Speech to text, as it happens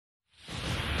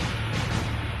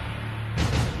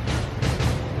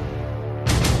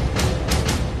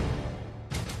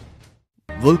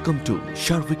Welcome to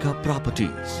Sharvika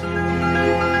Properties.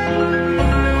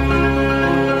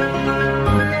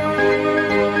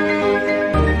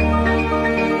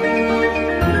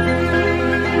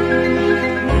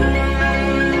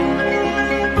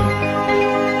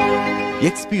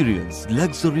 Experience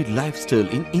luxury lifestyle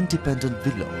in independent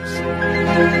villas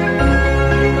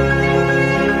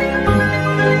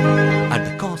at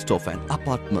the cost of an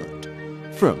apartment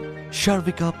from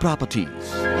Sharvika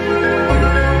Properties.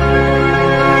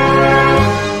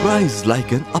 Price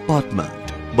like an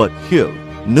apartment, but here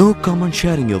no common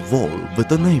sharing a wall with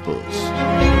the neighbors.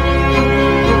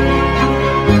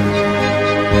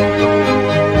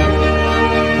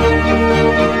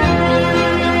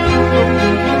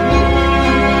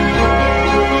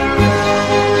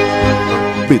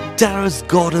 With terrace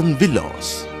garden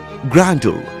villas,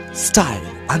 grandeur, style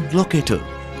and located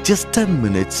just 10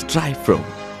 minutes drive from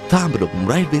Thambaram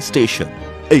railway station.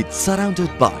 It's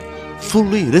surrounded by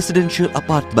fully residential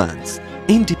apartments,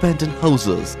 independent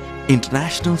houses,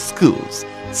 international schools,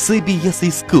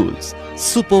 CBSE schools,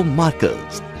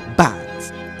 supermarkets,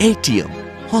 banks, ATM,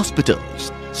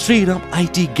 hospitals, Sriram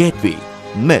IT Gateway,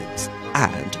 METS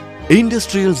and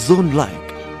industrial zone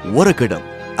like Varakadam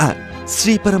and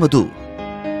Sri Paramadu.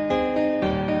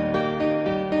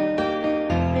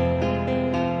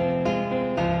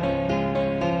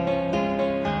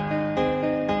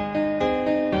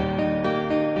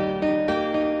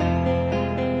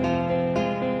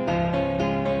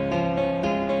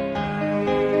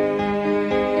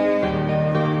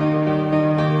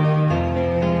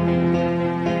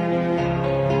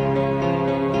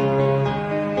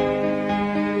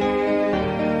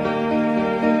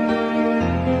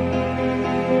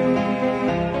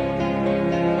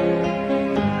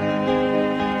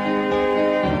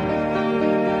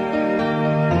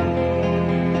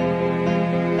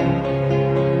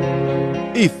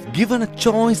 If given a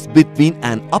choice between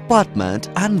an apartment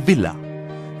and villa,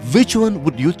 which one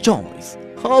would you choose?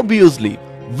 Obviously,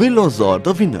 villas are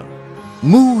the winner.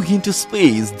 Move into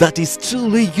space that is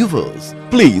truly yours.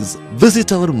 Please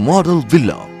visit our model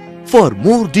villa. For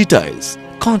more details,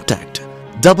 contact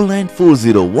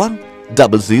 99401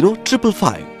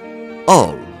 00555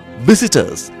 or visit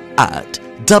us at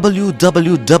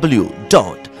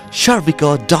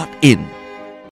www.sharvika.in.